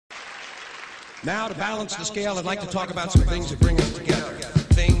Now, to balance the scale, I'd like to talk about some things that bring us together.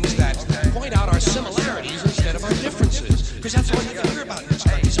 Things that point out our similarities instead of our differences. Because that's all you can hear about in this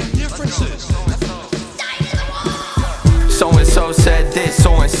study, some differences. So-and-so said this,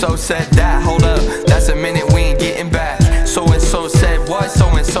 so-and-so said that. Hold up, that's a minute, we ain't getting back. So-and-so said what,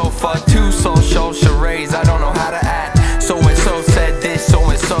 so-and-so fuck two social charades, I don't know how to act. So-and-so said this,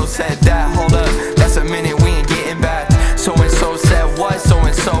 so-and-so said that. Hold up, that's a minute, we ain't getting back. So-and-so said what,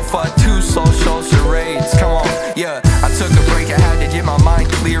 so-and-so fuck two social charades. Come on, yeah, I took a break, I had to get my mind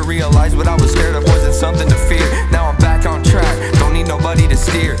clear. Realized what I was scared of wasn't something to fear. Now I'm back on track, don't need nobody to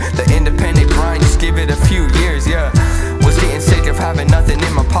steer. The independent grind, just give it a few years, yeah. Was getting sick of having nothing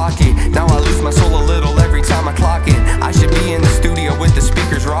in my pocket. Now I lose my soul a little every time I clock in. I should be in the studio with the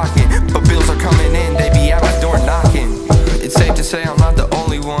speakers rocking, but bills are coming in, they be at my door knocking. It's safe to say I'm not the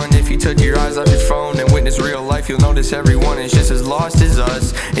only one. If you took your eyes off your phone and witness real life, you'll notice everyone is just as lost as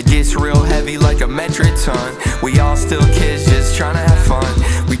us. It gets real heavy like a metric ton. We all still kids just trying to have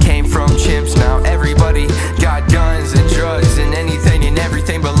fun. We came from chimps, now everybody got guns and drugs and anything and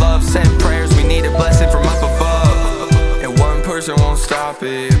everything but love. Send prayers, we need a blessing from up above. And one person won't stop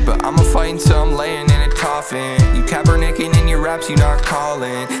it, but I'ma fight until I'm laying in a coffin. You Kaepernicking in your raps, you not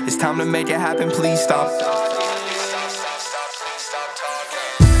calling. It's time to make it happen, please stop.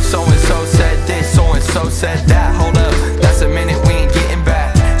 So-and-so said this, so-and-so said that. Hold up, that's a minute, we ain't getting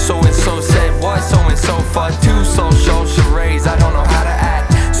back. So-and-so said what, so-and-so fuck two social charades, I don't know how to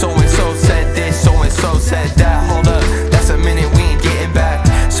act. So-and-so said this, so-and-so said that. Hold up, that's a minute, we ain't getting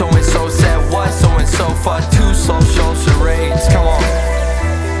back. So-and-so said what, so-and-so fuck two social charades. Come on.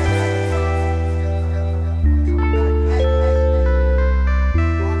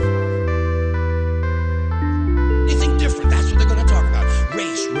 Anything different, that's what they're going to talk about.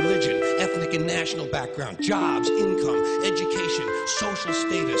 Race, religion, ethnic and national background, jobs, income, education, social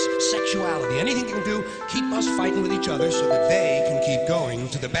status, sexuality. Anything they can do, keep us fighting with each other so that they can keep going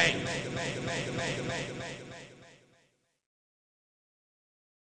to the bank.